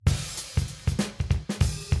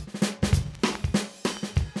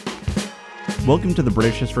Welcome to the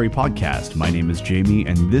British History Podcast. My name is Jamie,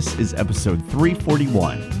 and this is episode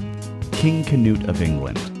 341, King Cnut of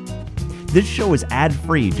England. This show is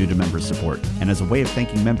ad-free due to member support, and as a way of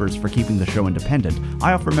thanking members for keeping the show independent,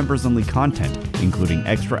 I offer members-only content, including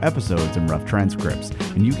extra episodes and rough transcripts,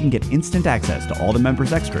 and you can get instant access to all the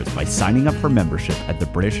members' extras by signing up for membership at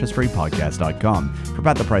thebritishhistorypodcast.com for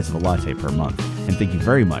about the price of a latte per month. And thank you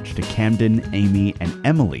very much to Camden, Amy, and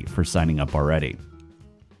Emily for signing up already.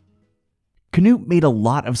 Cnut made a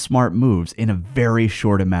lot of smart moves in a very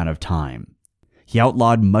short amount of time. He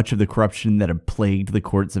outlawed much of the corruption that had plagued the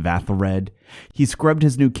courts of Athelred. He scrubbed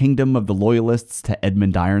his new kingdom of the Loyalists to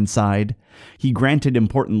Edmund Ironside. He granted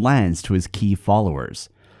important lands to his key followers.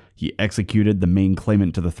 He executed the main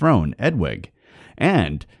claimant to the throne, Edwig.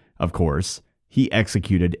 And, of course, he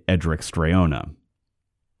executed Edric Streona.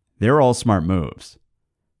 They're all smart moves.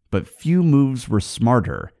 But few moves were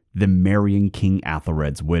smarter than marrying King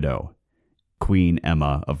Athelred's widow, Queen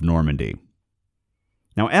Emma of Normandy.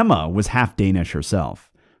 Now, Emma was half Danish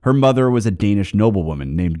herself. Her mother was a Danish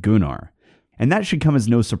noblewoman named Gunnar. And that should come as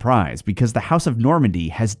no surprise, because the House of Normandy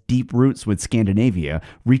has deep roots with Scandinavia,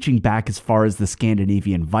 reaching back as far as the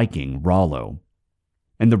Scandinavian Viking, Rollo.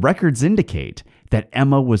 And the records indicate that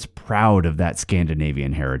Emma was proud of that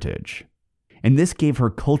Scandinavian heritage. And this gave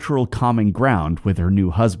her cultural common ground with her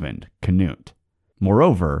new husband, Cnut.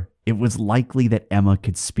 Moreover, it was likely that Emma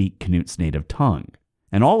could speak Cnut's native tongue.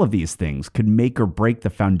 And all of these things could make or break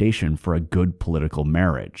the foundation for a good political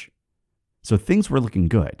marriage. So things were looking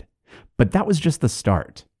good. But that was just the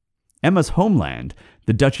start. Emma's homeland,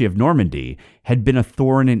 the Duchy of Normandy, had been a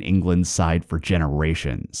thorn in England's side for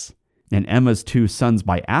generations. And Emma's two sons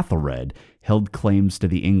by Athelred held claims to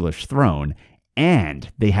the English throne,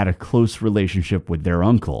 and they had a close relationship with their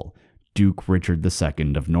uncle, Duke Richard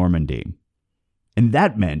II of Normandy. And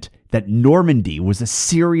that meant that Normandy was a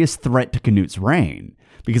serious threat to Cnut's reign,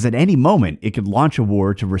 because at any moment it could launch a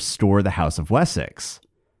war to restore the House of Wessex.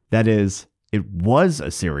 That is, it was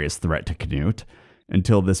a serious threat to Cnut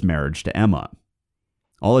until this marriage to Emma.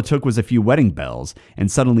 All it took was a few wedding bells,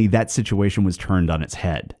 and suddenly that situation was turned on its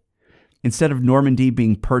head. Instead of Normandy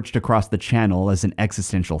being perched across the Channel as an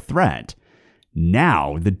existential threat,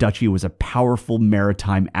 now the duchy was a powerful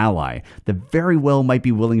maritime ally that very well might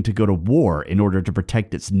be willing to go to war in order to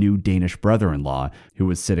protect its new Danish brother-in-law who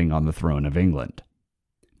was sitting on the throne of England.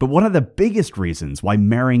 But one of the biggest reasons why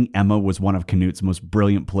marrying Emma was one of Cnut's most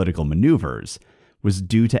brilliant political maneuvers was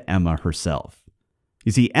due to Emma herself.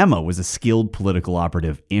 You see, Emma was a skilled political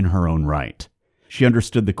operative in her own right. She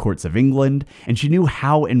understood the courts of England, and she knew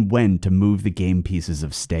how and when to move the game pieces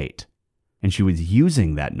of state. And she was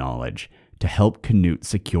using that knowledge to help Cnut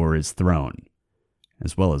secure his throne,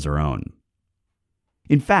 as well as her own.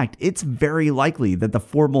 In fact, it's very likely that the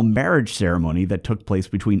formal marriage ceremony that took place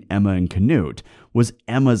between Emma and Cnut was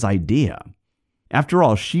Emma's idea. After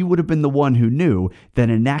all, she would have been the one who knew that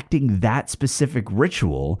enacting that specific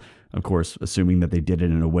ritual, of course, assuming that they did it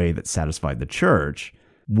in a way that satisfied the church,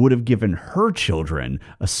 would have given her children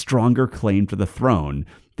a stronger claim to the throne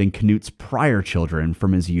than Cnut's prior children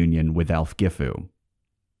from his union with Ælfgifu.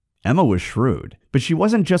 Emma was shrewd, but she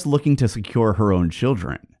wasn't just looking to secure her own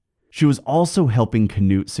children. She was also helping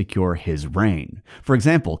Cnut secure his reign. For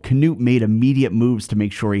example, Cnut made immediate moves to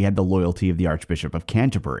make sure he had the loyalty of the Archbishop of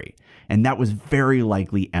Canterbury, and that was very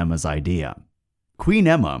likely Emma's idea. Queen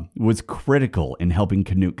Emma was critical in helping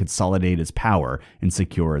Cnut consolidate his power and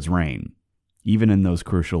secure his reign, even in those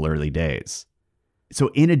crucial early days.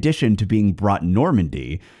 So in addition to being brought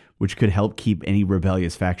Normandy, which could help keep any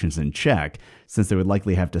rebellious factions in check, since they would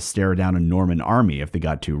likely have to stare down a Norman army if they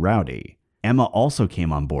got too rowdy, Emma also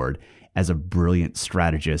came on board as a brilliant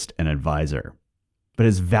strategist and advisor. But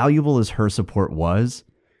as valuable as her support was,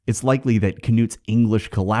 it's likely that Cnut's English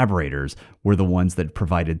collaborators were the ones that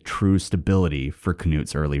provided true stability for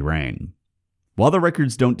Cnut's early reign. While the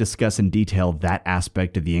records don't discuss in detail that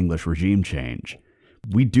aspect of the English regime change,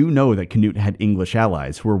 we do know that Cnut had English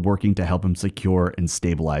allies who were working to help him secure and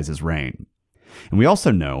stabilize his reign. And we also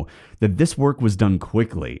know that this work was done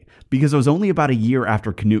quickly, because it was only about a year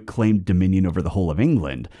after Cnut claimed dominion over the whole of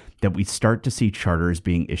England that we start to see charters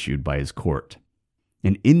being issued by his court.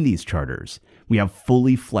 And in these charters, we have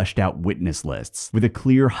fully fleshed out witness lists with a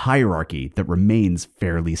clear hierarchy that remains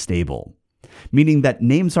fairly stable, meaning that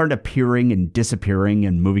names aren't appearing and disappearing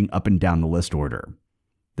and moving up and down the list order.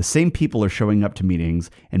 The same people are showing up to meetings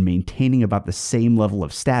and maintaining about the same level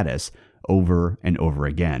of status over and over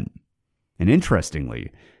again. And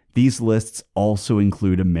interestingly, these lists also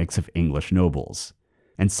include a mix of English nobles,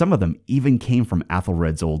 and some of them even came from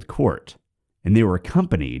Athelred's old court, and they were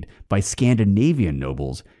accompanied by Scandinavian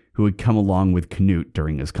nobles who had come along with Cnut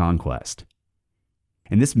during his conquest.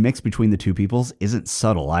 And this mix between the two peoples isn't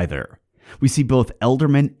subtle either. We see both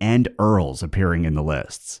ealdormen and earls appearing in the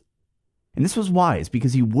lists. And this was wise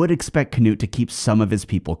because you would expect Cnut to keep some of his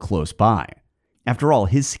people close by. After all,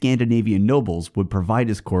 his Scandinavian nobles would provide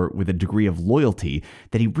his court with a degree of loyalty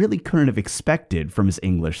that he really couldn't have expected from his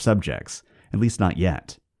English subjects, at least not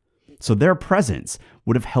yet. So their presence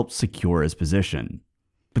would have helped secure his position.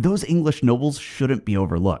 But those English nobles shouldn't be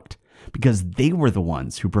overlooked, because they were the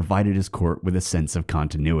ones who provided his court with a sense of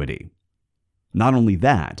continuity. Not only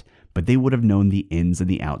that, but they would have known the ins and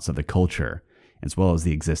the outs of the culture, as well as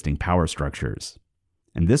the existing power structures.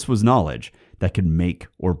 And this was knowledge that could make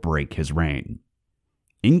or break his reign.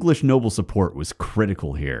 English noble support was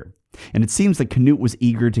critical here, and it seems that Cnut was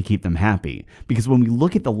eager to keep them happy, because when we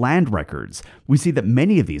look at the land records, we see that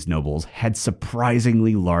many of these nobles had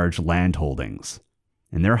surprisingly large land holdings,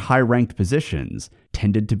 and their high-ranked positions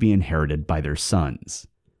tended to be inherited by their sons.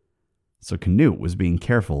 So Cnut was being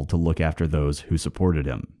careful to look after those who supported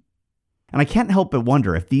him. And I can't help but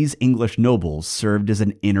wonder if these English nobles served as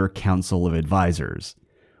an inner council of advisors,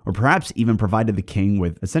 or perhaps even provided the king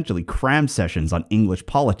with essentially cram sessions on English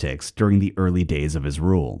politics during the early days of his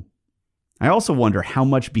rule. I also wonder how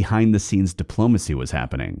much behind-the-scenes diplomacy was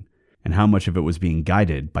happening, and how much of it was being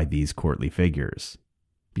guided by these courtly figures.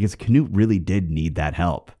 Because Cnut really did need that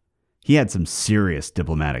help. He had some serious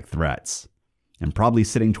diplomatic threats, and probably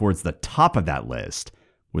sitting towards the top of that list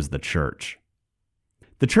was the church.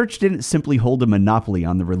 The church didn't simply hold a monopoly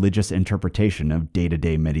on the religious interpretation of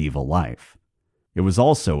day-to-day medieval life. It was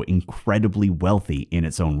also incredibly wealthy in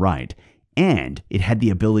its own right, and it had the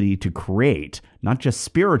ability to create not just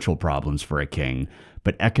spiritual problems for a king,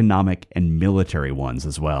 but economic and military ones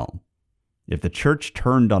as well. If the church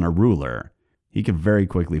turned on a ruler, he could very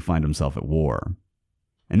quickly find himself at war.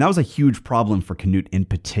 And that was a huge problem for Cnut in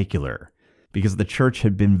particular, because the church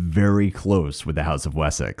had been very close with the House of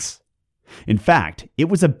Wessex. In fact, it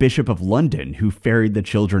was a bishop of London who ferried the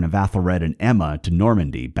children of Athelred and Emma to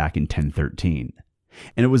Normandy back in 1013.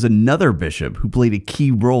 And it was another bishop who played a key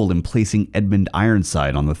role in placing Edmund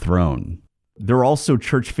Ironside on the throne. There are also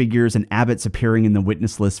church figures and abbots appearing in the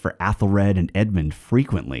witness list for Athelred and Edmund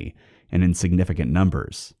frequently and in significant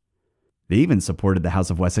numbers. They even supported the House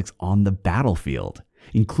of Wessex on the battlefield,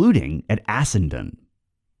 including at Assendon.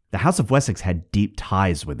 The House of Wessex had deep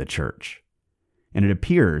ties with the church, and it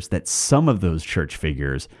appears that some of those church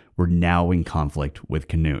figures were now in conflict with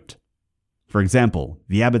Cnut. For example,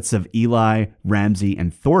 the abbots of Ely, Ramsey,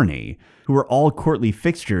 and Thorney, who were all courtly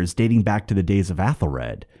fixtures dating back to the days of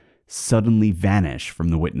Athelred, suddenly vanish from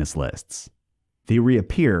the witness lists. They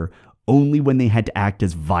reappear only when they had to act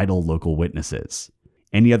as vital local witnesses.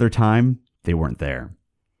 Any other time, they weren't there.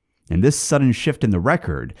 And this sudden shift in the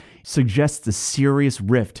record suggests a serious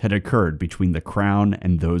rift had occurred between the crown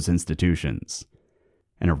and those institutions,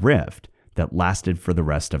 and a rift that lasted for the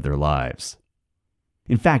rest of their lives.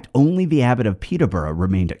 In fact, only the abbot of Peterborough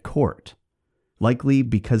remained at court, likely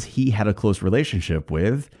because he had a close relationship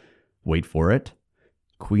with, wait for it,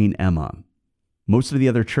 Queen Emma. Most of the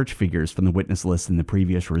other church figures from the witness list in the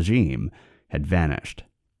previous regime had vanished.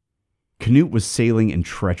 Cnut was sailing in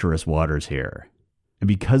treacherous waters here, and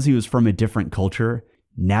because he was from a different culture,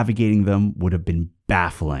 navigating them would have been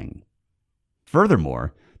baffling.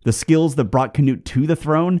 Furthermore, the skills that brought Cnut to the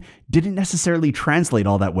throne didn't necessarily translate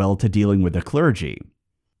all that well to dealing with the clergy.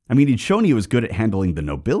 I mean, he'd shown he was good at handling the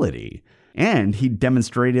nobility, and he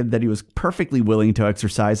demonstrated that he was perfectly willing to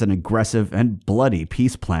exercise an aggressive and bloody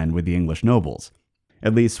peace plan with the English nobles,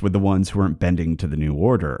 at least with the ones who weren't bending to the new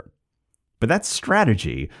order. But that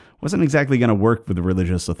strategy wasn't exactly going to work with the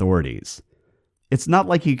religious authorities. It's not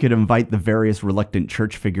like he could invite the various reluctant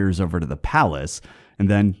church figures over to the palace and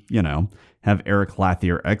then, have Eric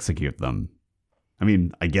Lathier execute them. I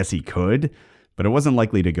mean, I guess he could, but it wasn't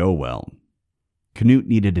likely to go well. Cnut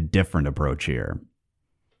needed a different approach here.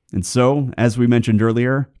 And so, as we mentioned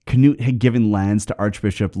earlier, Cnut had given lands to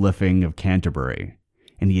Archbishop Lyfing of Canterbury,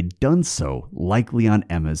 and he had done so likely on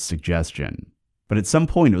Emma's suggestion. But at some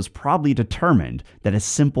point, it was probably determined that a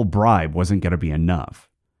simple bribe wasn't going to be enough,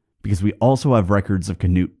 because we also have records of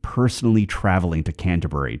Cnut personally traveling to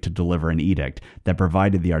Canterbury to deliver an edict that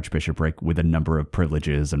provided the archbishopric with a number of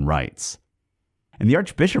privileges and rights. And the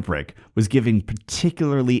archbishopric was given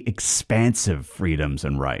particularly expansive freedoms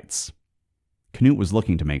and rights. Cnut was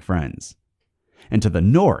looking to make friends. And to the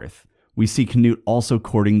north, we see Cnut also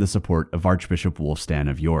courting the support of Archbishop Wulfstan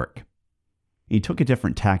of York. He took a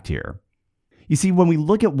different tact here. You see, when we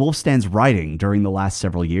look at Wulfstan's writing during the last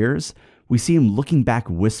several years, we see him looking back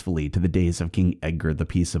wistfully to the days of King Edgar the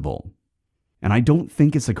Peaceable. And I don't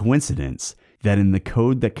think it's a coincidence that in the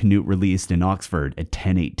code that Cnut released in Oxford at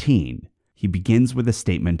 1018, he begins with a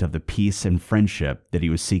statement of the peace and friendship that he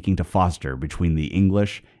was seeking to foster between the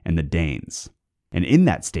English and the Danes. And in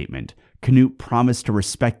that statement, Cnut promised to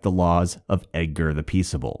respect the laws of Edgar the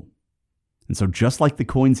Peaceable. And so just like the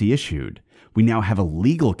coins he issued, we now have a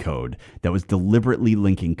legal code that was deliberately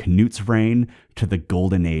linking Cnut's reign to the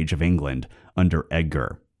golden age of England under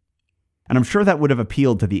Edgar. And I'm sure that would have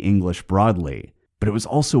appealed to the English broadly, but it was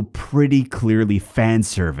also pretty clearly fan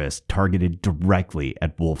service targeted directly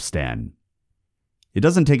at Wulfstan. It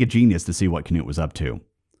doesn't take a genius to see what Cnut was up to,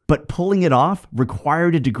 but pulling it off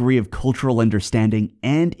required a degree of cultural understanding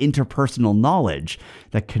and interpersonal knowledge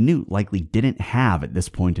that Cnut likely didn't have at this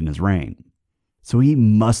point in his reign. So he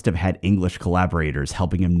must have had English collaborators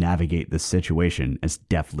helping him navigate this situation as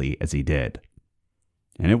deftly as he did.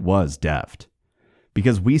 And it was deft,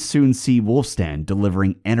 because we soon see Wulfstan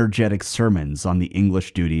delivering energetic sermons on the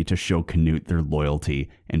English duty to show Cnut their loyalty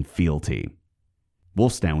and fealty.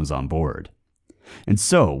 Wulfstan was on board. And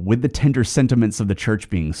so, with the tender sentiments of the church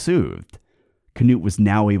being soothed, Cnut was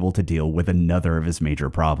now able to deal with another of his major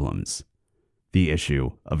problems, the issue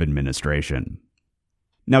of administration.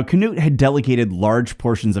 Now, Cnut had delegated large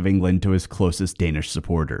portions of England to his closest Danish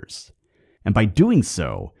supporters, and by doing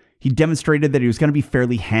so, he demonstrated that he was going to be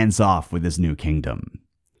fairly hands-off with his new kingdom.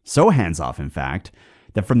 So hands-off, in fact,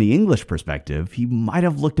 that from the English perspective, he might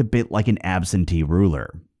have looked a bit like an absentee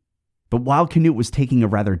ruler. But while Cnut was taking a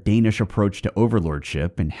rather Danish approach to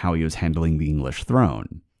overlordship and how he was handling the English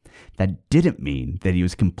throne, that didn't mean that he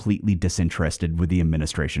was completely disinterested with the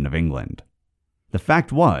administration of England. The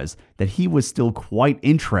fact was that he was still quite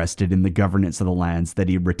interested in the governance of the lands that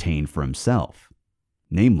he had retained for himself,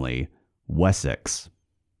 namely Wessex.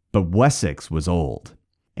 But Wessex was old,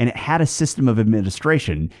 and it had a system of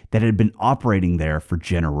administration that had been operating there for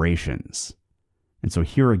generations. And so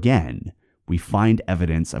here again, we find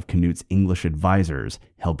evidence of Cnut's English advisors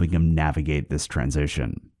helping him navigate this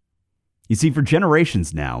transition. You see, for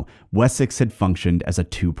generations now, Wessex had functioned as a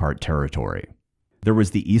two-part territory. There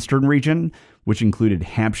was the eastern region, which included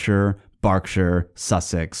Hampshire, Berkshire,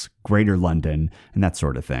 Sussex, Greater London, and that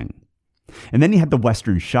sort of thing. And then you had the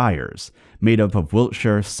western shires, made up of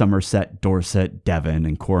Wiltshire, Somerset, Dorset, Devon,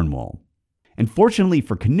 and Cornwall. And fortunately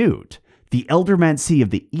for Cnut, the ealdormancy of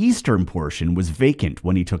the eastern portion was vacant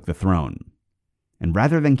when he took the throne. And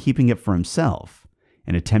rather than keeping it for himself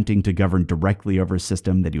and attempting to govern directly over a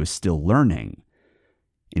system that he was still learning,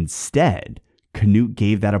 instead, Cnut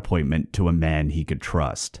gave that appointment to a man he could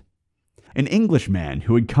trust. An Englishman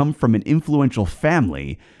who had come from an influential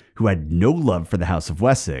family who had no love for the House of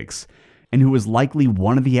Wessex, and who was likely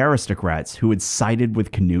one of the aristocrats who had sided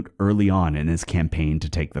with Cnut early on in his campaign to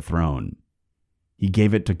take the throne. He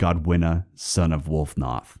gave it to Godwina, son of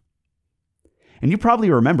Wulfnoth. And you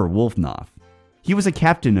probably remember Wulfnoth. He was a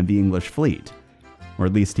captain of the English fleet, or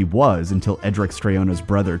at least he was until Edric Streona's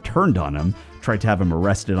brother turned on him, tried to have him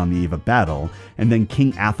arrested on the eve of battle, and then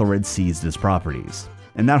King Athelred seized his properties.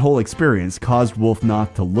 And that whole experience caused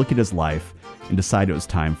Wulfnoth to look at his life and decide it was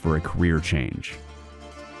time for a career change.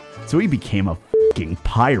 So he became a fucking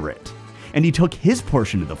pirate, and he took his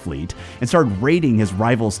portion of the fleet and started raiding his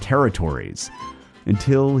rivals' territories,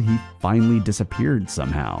 until he finally disappeared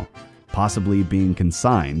somehow, possibly being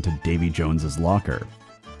consigned to Davy Jones's locker.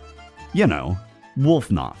 You know,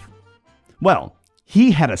 Wulfnoth. Well,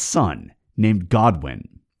 he had a son named Godwin,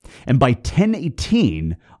 and by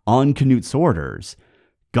 1018, on Cnut's orders,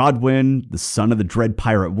 Godwin, the son of the dread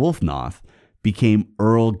pirate Wulfnoth, became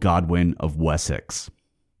Earl Godwin of Wessex.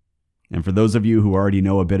 And for those of you who already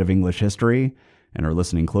know a bit of English history and are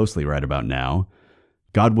listening closely right about now,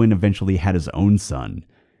 Godwin eventually had his own son,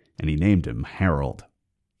 and he named him Harold.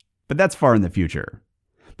 But that's far in the future.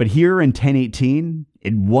 But here in 1018,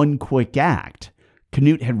 in one quick act,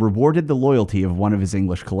 Cnut had rewarded the loyalty of one of his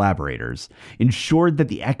English collaborators, ensured that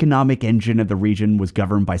the economic engine of the region was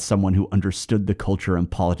governed by someone who understood the culture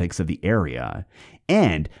and politics of the area,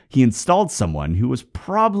 and he installed someone who was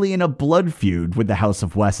probably in a blood feud with the House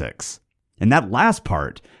of Wessex. And that last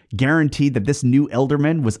part guaranteed that this new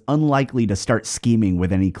ealdorman was unlikely to start scheming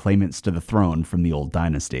with any claimants to the throne from the old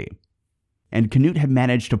dynasty. And Cnut had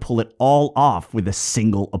managed to pull it all off with a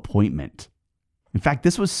single appointment. In fact,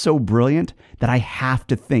 this was so brilliant that I have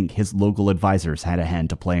to think his local advisors had a hand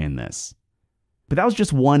to play in this. But that was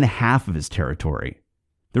just one half of his territory.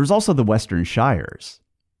 There was also the Western Shires.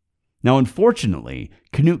 Now, unfortunately,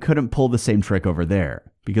 Cnut couldn't pull the same trick over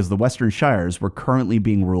there, because the Western Shires were currently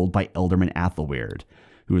being ruled by Ealdorman Athelweird,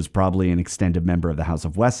 who was probably an extended member of the House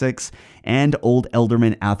of Wessex, and old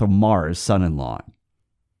Ealdorman Athelmar's son-in-law.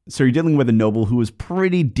 So you're dealing with a noble who was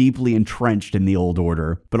pretty deeply entrenched in the old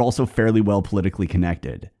order, but also fairly well politically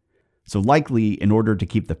connected. So likely, in order to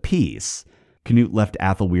keep the peace, Cnut left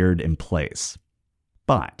Athelweird in place.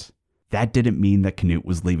 But that didn't mean that Cnut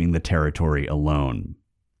was leaving the territory alone.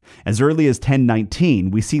 As early as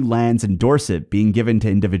 1019, we see lands in Dorset being given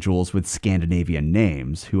to individuals with Scandinavian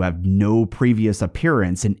names who have no previous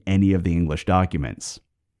appearance in any of the English documents.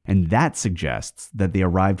 And that suggests that they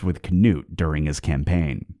arrived with Cnut during his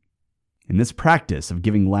campaign. And this practice of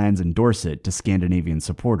giving lands in Dorset to Scandinavian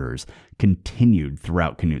supporters continued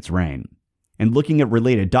throughout Cnut's reign. And looking at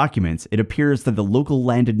related documents, it appears that the local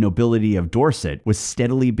landed nobility of Dorset was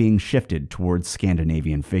steadily being shifted towards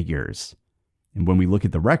Scandinavian figures. And when we look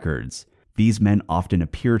at the records, these men often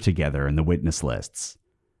appear together in the witness lists,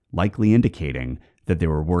 likely indicating that they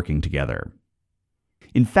were working together.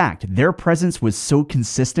 In fact, their presence was so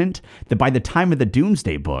consistent that by the time of the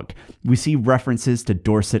Doomsday Book, we see references to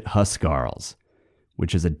Dorset huskarls,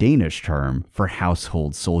 which is a Danish term for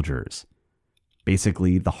household soldiers,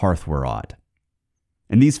 basically the hearthwerod.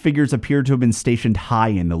 And these figures appear to have been stationed high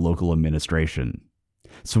in the local administration.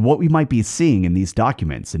 So what we might be seeing in these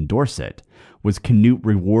documents in Dorset was Cnut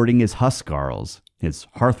rewarding his huskarls, his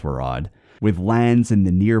hearthwerod, with lands in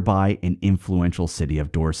the nearby and influential city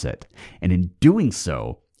of Dorset. And in doing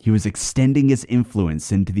so, he was extending his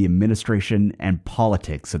influence into the administration and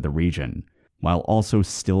politics of the region, while also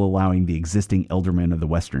still allowing the existing ealdorman of the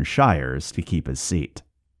Western Shires to keep his seat.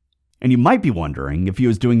 And you might be wondering if he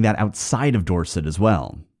was doing that outside of Dorset as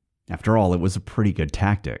well. After all, it was a pretty good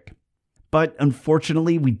tactic. But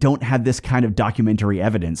unfortunately, we don't have this kind of documentary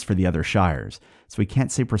evidence for the other shires, so we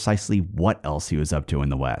can't say precisely what else he was up to in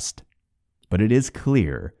the West. But it is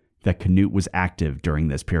clear that Cnut was active during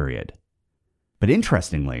this period. But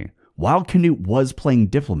interestingly, while Cnut was playing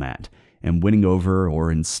diplomat and winning over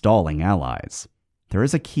or installing allies, there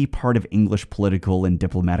is a key part of English political and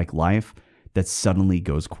diplomatic life that suddenly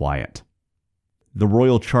goes quiet. The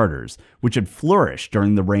royal charters, which had flourished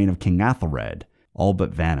during the reign of King Athelred, all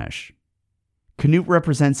but vanish. Cnut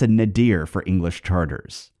represents a nadir for English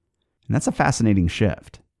charters. And that's a fascinating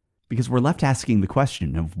shift, because we're left asking the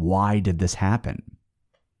question of why did this happen?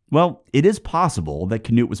 Well, it is possible that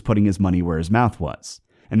Cnut was putting his money where his mouth was,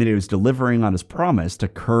 and that he was delivering on his promise to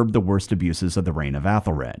curb the worst abuses of the reign of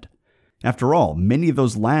Athelred. After all, many of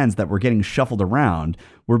those lands that were getting shuffled around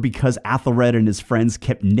were because Athelred and his friends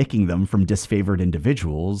kept nicking them from disfavored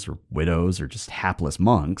individuals, or widows, or just hapless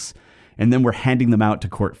monks, and then were handing them out to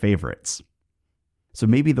court favorites. So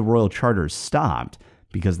maybe the royal charters stopped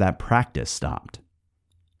because that practice stopped.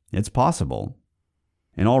 It's possible.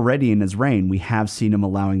 And already in his reign, we have seen him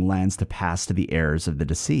allowing lands to pass to the heirs of the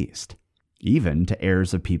deceased, even to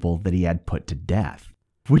heirs of people that he had put to death,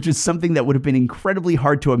 which is something that would have been incredibly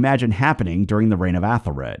hard to imagine happening during the reign of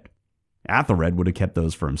Athelred. Athelred would have kept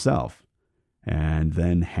those for himself, and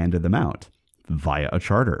then handed them out via a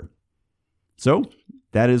charter. So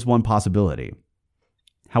that is one possibility.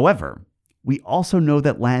 However, we also know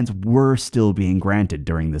that lands were still being granted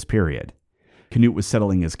during this period. Cnut was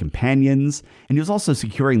settling his companions, and he was also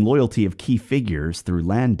securing loyalty of key figures through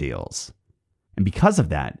land deals. And because of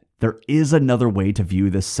that, there is another way to view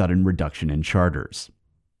this sudden reduction in charters.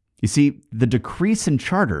 You see, the decrease in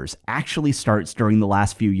charters actually starts during the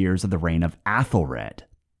last few years of the reign of Athelred.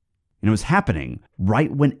 And it was happening right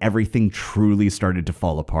when everything truly started to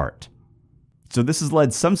fall apart. So this has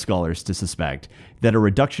led some scholars to suspect that a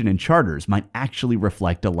reduction in charters might actually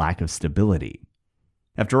reflect a lack of stability.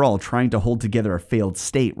 After all, trying to hold together a failed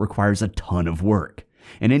state requires a ton of work,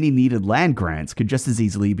 and any needed land grants could just as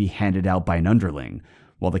easily be handed out by an underling,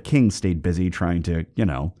 while the king stayed busy trying to,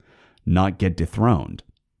 not get dethroned.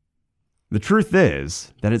 The truth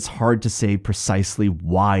is that it's hard to say precisely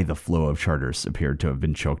why the flow of charters appeared to have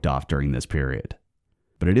been choked off during this period.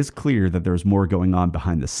 But it is clear that there's more going on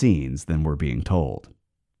behind the scenes than we're being told.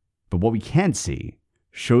 But what we can see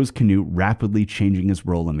shows Cnut rapidly changing his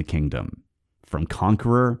role in the kingdom, from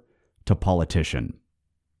conqueror to politician.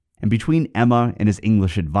 And between Emma and his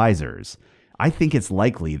English advisors, I think it's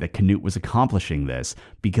likely that Cnut was accomplishing this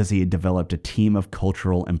because he had developed a team of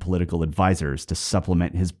cultural and political advisors to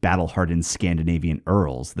supplement his battle-hardened Scandinavian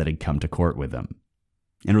earls that had come to court with him.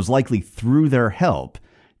 And it was likely through their help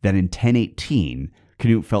that in 1018,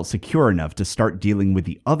 Cnut felt secure enough to start dealing with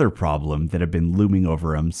the other problem that had been looming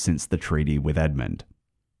over him since the treaty with Edmund.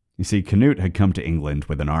 You see, Cnut had come to England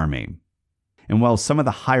with an army. And while some of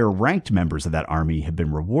the higher-ranked members of that army had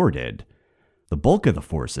been rewarded, the bulk of the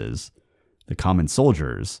forces, the common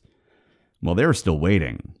soldiers, well, they were still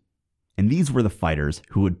waiting. And these were the fighters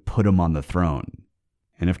who would put him on the throne.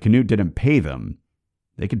 And if Cnut didn't pay them,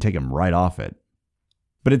 they could take him right off it.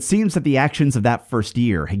 But it seems that the actions of that first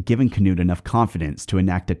year had given Cnut enough confidence to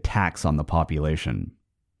enact a tax on the population.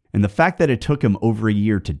 And the fact that it took him over a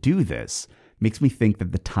year to do this makes me think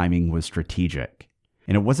that the timing was strategic.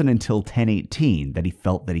 And it wasn't until 1018 that he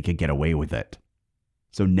felt that he could get away with it.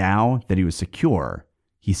 So now that he was secure,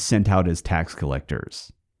 he sent out his tax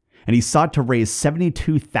collectors. And he sought to raise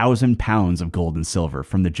 72,000 pounds of gold and silver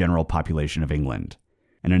from the general population of England,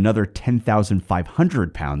 and another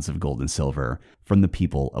 10,500 pounds of gold and silver from the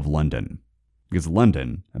people of London, because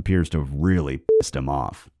London appears to have really pissed him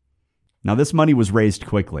off. Now, this money was raised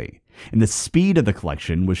quickly, and the speed of the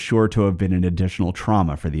collection was sure to have been an additional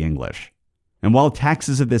trauma for the English. And while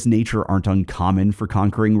taxes of this nature aren't uncommon for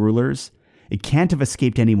conquering rulers, it can't have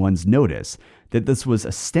escaped anyone's notice that this was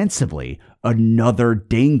ostensibly another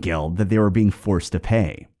Danegeld that they were being forced to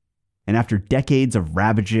pay. And after decades of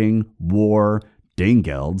ravaging, war,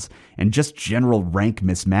 Danegelds, and just general rank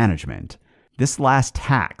mismanagement, this last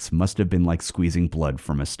tax must have been like squeezing blood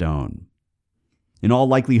from a stone. In all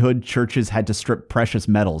likelihood, churches had to strip precious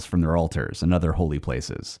metals from their altars and other holy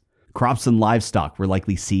places. Crops and livestock were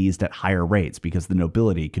likely seized at higher rates because the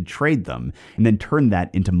nobility could trade them and then turn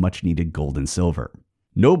that into much-needed gold and silver.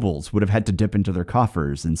 Nobles would have had to dip into their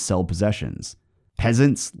coffers and sell possessions.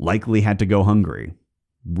 Peasants likely had to go hungry.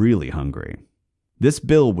 Really hungry. This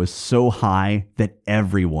bill was so high that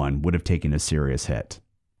everyone would have taken a serious hit.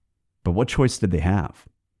 But what choice did they have?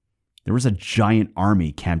 There was a giant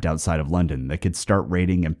army camped outside of London that could start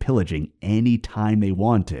raiding and pillaging any time they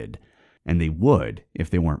wanted, and they would if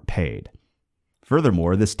they weren't paid.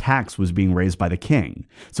 Furthermore, this tax was being raised by the king,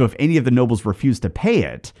 so if any of the nobles refused to pay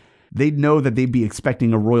it, they'd know that they'd be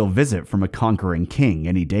expecting a royal visit from a conquering king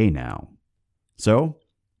any day now. So,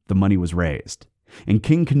 the money was raised, and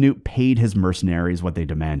King Cnut paid his mercenaries what they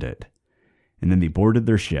demanded, and then they boarded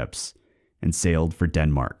their ships and sailed for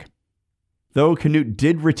Denmark. Though Cnut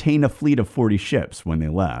did retain a fleet of 40 ships when they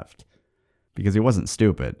left, because he wasn't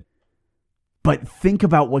stupid. But think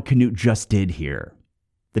about what Cnut just did here.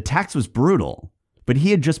 The tax was brutal, but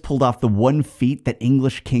he had just pulled off the one feat that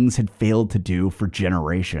English kings had failed to do for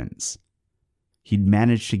generations. He'd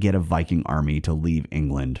managed to get a Viking army to leave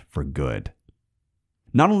England for good.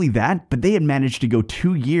 Not only that, but they had managed to go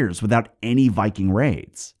 2 years without any Viking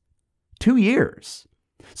raids. 2 years.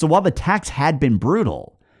 So while the tax had been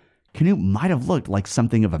brutal, Cnut might have looked like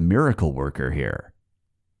something of a miracle worker here.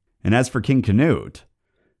 And as for King Cnut,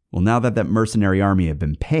 well, now that mercenary army had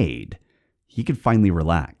been paid, he could finally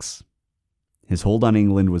relax. His hold on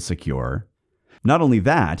England was secure. Not only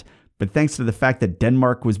that, but thanks to the fact that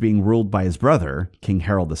Denmark was being ruled by his brother, King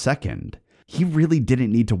Harold II, he really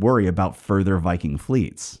didn't need to worry about further Viking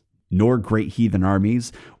fleets, nor great heathen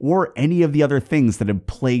armies, or any of the other things that had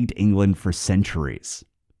plagued England for centuries.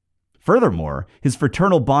 Furthermore, his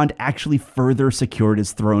fraternal bond actually further secured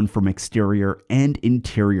his throne from exterior and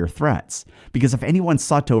interior threats, because if anyone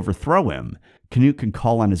sought to overthrow him, Cnut could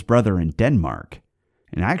call on his brother in Denmark.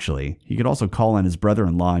 And actually, he could also call on his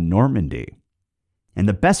brother-in-law in Normandy. And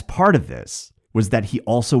the best part of this was that he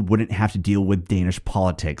also wouldn't have to deal with Danish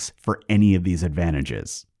politics for any of these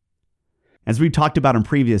advantages. As we talked about in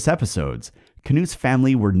previous episodes, Cnut's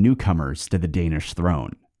family were newcomers to the Danish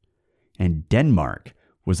throne. And Denmark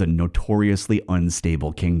was a notoriously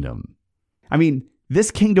unstable kingdom. I mean,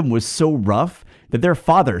 this kingdom was so rough that their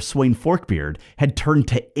father, Sweyn Forkbeard, had turned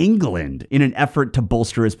to England in an effort to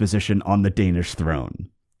bolster his position on the Danish throne.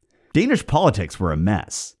 Danish politics were a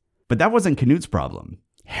mess, but that wasn't Cnut's problem.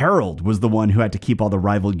 Harold was the one who had to keep all the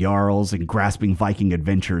rival jarls and grasping Viking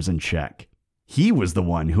adventures in check. He was the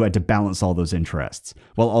one who had to balance all those interests,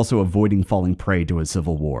 while also avoiding falling prey to a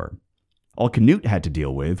civil war. All Cnut had to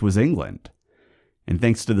deal with was England. And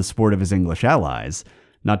thanks to the support of his English allies,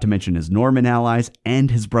 not to mention his Norman allies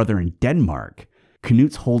and his brother in Denmark,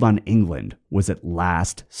 Cnut's hold on England was at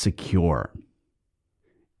last secure.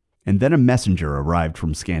 And then a messenger arrived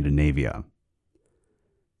from Scandinavia.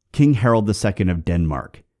 King Harold II of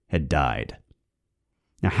Denmark had died.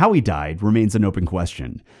 Now, how he died remains an open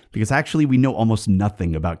question, because actually we know almost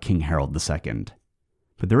nothing about King Harold II.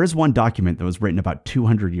 But there is one document that was written about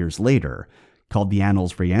 200 years later, called the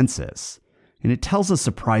Annals Riensis, and it tells a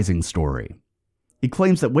surprising story. It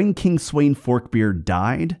claims that when King Sweyn Forkbeard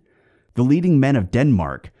died, the leading men of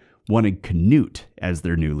Denmark wanted Cnut as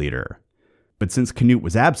their new leader. But since Cnut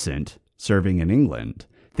was absent, serving in England,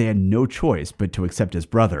 they had no choice but to accept his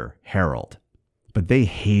brother, Harold. But they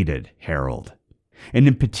hated Harold. And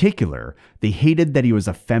in particular, they hated that he was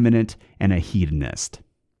effeminate and a hedonist.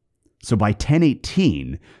 So by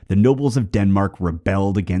 1018, the nobles of Denmark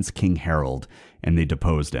rebelled against King Harold, and they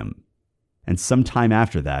deposed him. And sometime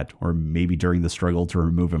after that, or maybe during the struggle to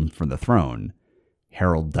remove him from the throne,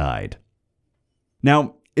 Harold died.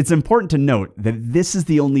 Now, It's important to note that this is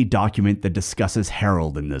the only document that discusses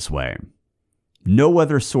Harold in this way. No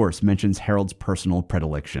other source mentions Harold's personal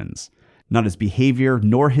predilections, not his behavior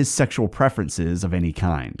nor his sexual preferences of any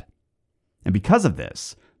kind. And because of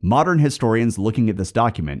this, modern historians looking at this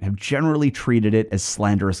document have generally treated it as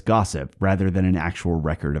slanderous gossip rather than an actual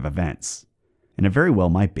record of events. And it very well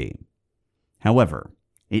might be. However,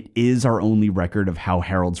 it is our only record of how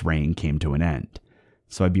Harold's reign came to an end,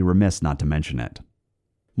 so I'd be remiss not to mention it.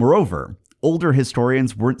 Moreover, older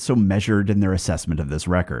historians weren't so measured in their assessment of this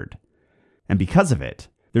record. And because of it,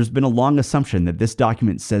 there's been a long assumption that this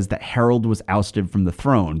document says that Harold was ousted from the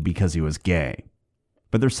throne because he was gay.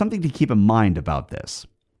 But there's something to keep in mind about this.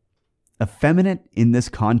 Effeminate in this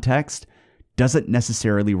context doesn't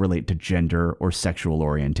necessarily relate to gender or sexual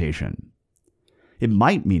orientation. It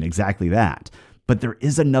might mean exactly that, but there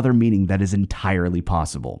is another meaning that is entirely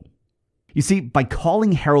possible. You see, by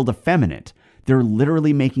calling Harold effeminate, they're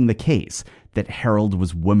literally making the case that Harold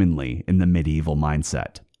was womanly in the medieval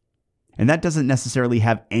mindset. And that doesn't necessarily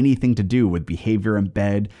have anything to do with behavior in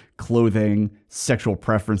bed, clothing, sexual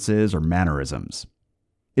preferences, or mannerisms.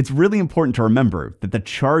 It's really important to remember that the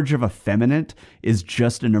charge of effeminate is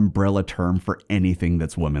just an umbrella term for anything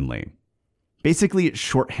that's womanly. Basically, it's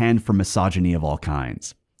shorthand for misogyny of all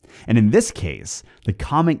kinds. And in this case, the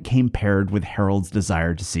comment came paired with Harold's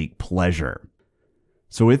desire to seek pleasure.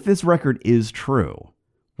 So if this record is true,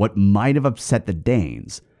 what might have upset the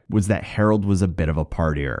Danes was that Harold was a bit of a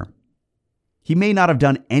partier. He may not have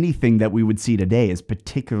done anything that we would see today as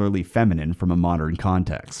particularly feminine from a modern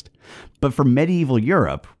context. But for medieval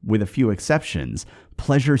Europe, with a few exceptions,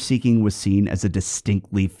 pleasure-seeking was seen as a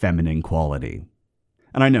distinctly feminine quality.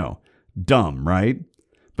 And I know, dumb, right?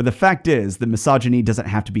 But the fact is that misogyny doesn't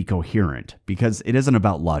have to be coherent, because it isn't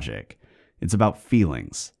about logic. It's about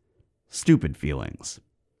feelings. Stupid feelings.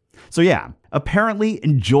 So yeah, apparently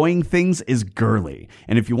enjoying things is girly,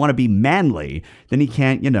 and if you want to be manly, then you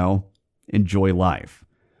can't, enjoy life.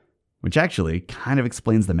 Which actually kind of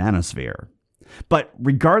explains the manosphere. But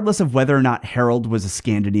regardless of whether or not Harold was a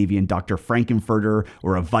Scandinavian Dr. Frankenfurter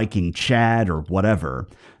or a Viking Chad or whatever,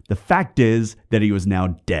 the fact is that he was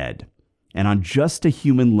now dead. And on just a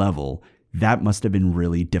human level, that must have been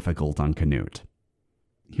really difficult on Cnut.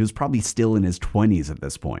 He was probably still in his 20s at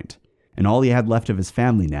this point, and all he had left of his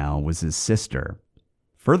family now was his sister.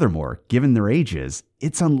 Furthermore, given their ages,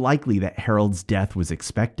 it's unlikely that Harold's death was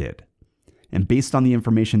expected. And based on the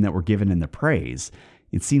information that were given in the praise,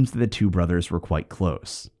 it seems that the two brothers were quite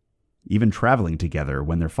close, even traveling together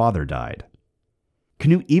when their father died.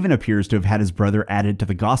 Cnut even appears to have had his brother added to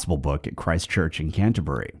the gospel book at Christ Church in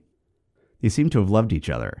Canterbury. They seemed to have loved each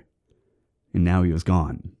other, and now he was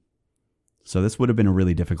gone. So this would have been a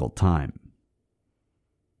really difficult time.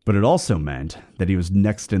 But it also meant that he was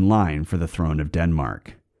next in line for the throne of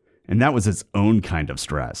Denmark. And that was its own kind of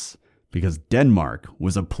stress, because Denmark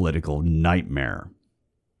was a political nightmare.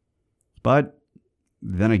 But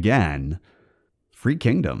then again, free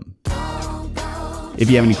kingdom. If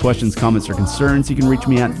you have any questions, comments, or concerns, you can reach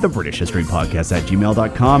me at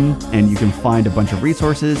thebritishhistorypodcast@gmail.com, and you can find a bunch of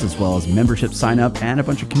resources as well as membership sign up and a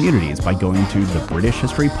bunch of communities by going to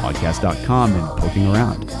thebritishhistorypodcast.com and poking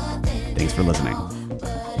around. Thanks for listening.